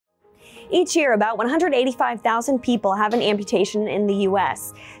Each year, about 185,000 people have an amputation in the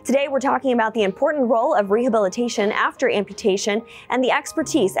U.S. Today, we're talking about the important role of rehabilitation after amputation and the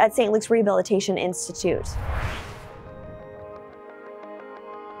expertise at St. Luke's Rehabilitation Institute.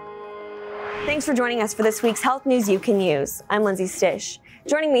 Thanks for joining us for this week's Health News You Can Use. I'm Lindsay Stish.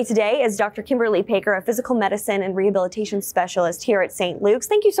 Joining me today is Dr. Kimberly Poecker, a physical medicine and rehabilitation specialist here at St. Luke's.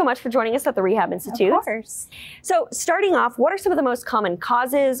 Thank you so much for joining us at the Rehab Institute. Of course. So starting off, what are some of the most common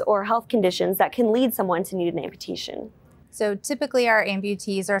causes or health conditions that can lead someone to need an amputation? So typically our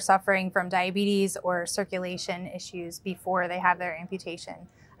amputees are suffering from diabetes or circulation issues before they have their amputation.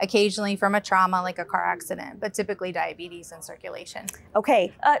 Occasionally from a trauma like a car accident, but typically diabetes and circulation.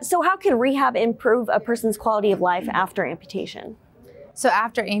 Okay, so how can rehab improve a person's quality of life after amputation? So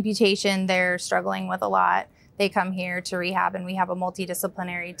after amputation, they're struggling with a lot. They come here to rehab and we have a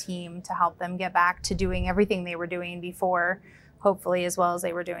multidisciplinary team to help them get back to doing everything they were doing before, hopefully as well as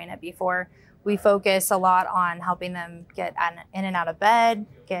they were doing it before. We focus a lot on helping them get in and out of bed,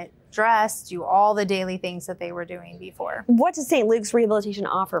 get dressed, do all the daily things that they were doing before. What does St. Luke's Rehabilitation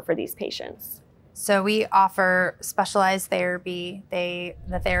offer for these patients? So we offer specialized therapy. The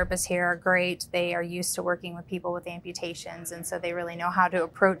therapists here are great. They are used to working with people with amputations, and so they really know how to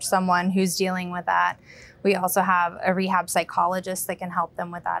approach someone who's dealing with that. We also have a rehab psychologist that can help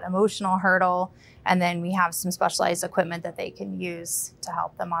them with that emotional hurdle, and then we have some specialized equipment that they can use to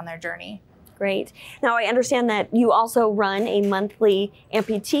help them on their journey. Great. Now, I understand that you also run a monthly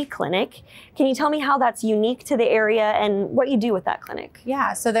amputee clinic. Can you tell me how that's unique to the area and what you do with that clinic?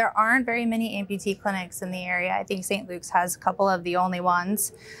 Yeah, so there aren't very many amputee clinics in the area. I think St. Luke's has a couple of the only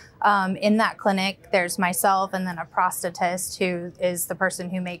ones. In that clinic, there's myself and then a prosthetist who is the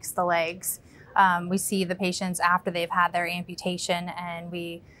person who makes the legs. We see the patients after they've had their amputation and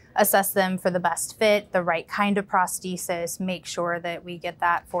we assess them for the best fit, the right kind of prosthesis, make sure that we get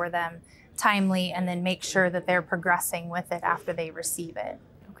that for them timely, and then make sure that they're progressing with it after they receive it.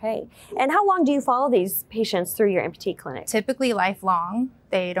 Okay. And how long do you follow these patients through your amputee clinic? Typically lifelong.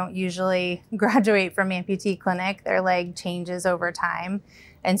 They don't usually graduate from amputee clinic. Their leg changes over time.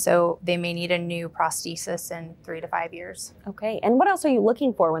 And so they may need a new prosthesis in 3 to 5 years. Okay. And what else are you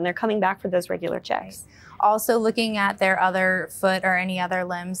looking for when they're coming back for those regular checks? Also looking at their other foot or any other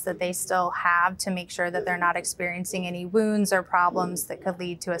limbs that they still have to make sure that they're not experiencing any wounds or problems that could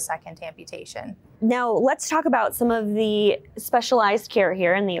lead to a second amputation. Now, let's talk about some of the specialized care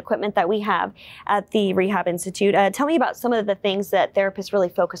here and the equipment that we have at the Rehab Institute. Tell me about some of the things that therapists really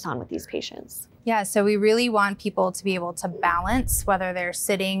focus on with these patients. Yeah, so we really want people to be able to balance, whether they're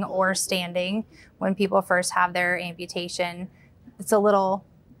sitting or standing. When people first have their amputation, it's a little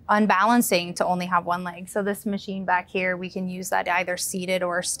unbalancing to only have one leg. So this machine back here, we can use that either seated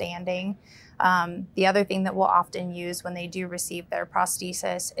or standing. The other thing that we'll often use when they do receive their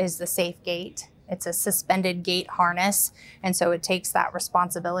prosthesis is the safe gait. It's a suspended gait harness, and so it takes that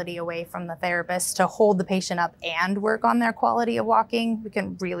responsibility away from the therapist to hold the patient up and work on their quality of walking. We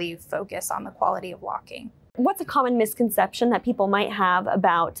can really focus on the quality of walking. What's a common misconception that people might have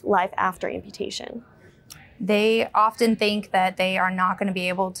about life after amputation? They often think that they are not going to be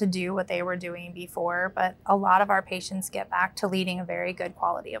able to do what they were doing before, but a lot of our patients get back to leading a very good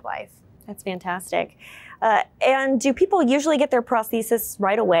quality of life. That's fantastic. And do people usually get their prosthesis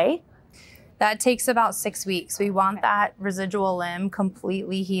right away? That takes about 6 weeks. We want that residual limb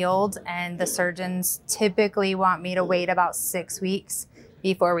completely healed, and the surgeons typically want me to wait about 6 weeks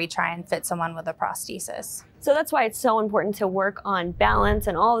before we try and fit someone with a prosthesis. So that's why it's so important to work on balance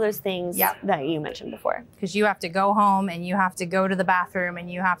and all of those things that you mentioned before. Because you have to go home and you have to go to the bathroom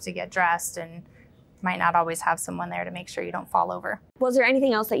and you have to get dressed, and might not always have someone there to make sure you don't fall over. Was there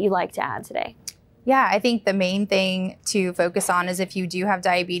anything else that you'd like to add today? Yeah, I think the main thing to focus on is if you do have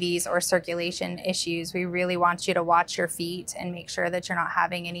diabetes or circulation issues, we really want you to watch your feet and make sure that you're not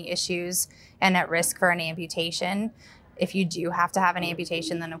having any issues and at risk for an amputation. If you do have to have an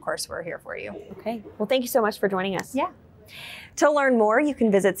amputation, then of course we're here for you. Okay. Well, thank you so much for joining us. Yeah. To learn more, you can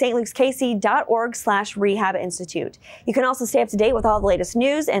visit stlukeskc.org/Rehab Institute. You can also stay up to date with all the latest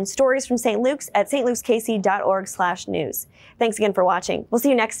news and stories from St. Luke's at stlukeskc.org/news. Thanks again for watching. We'll see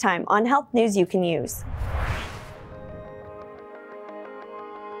you next time on Health News You Can Use.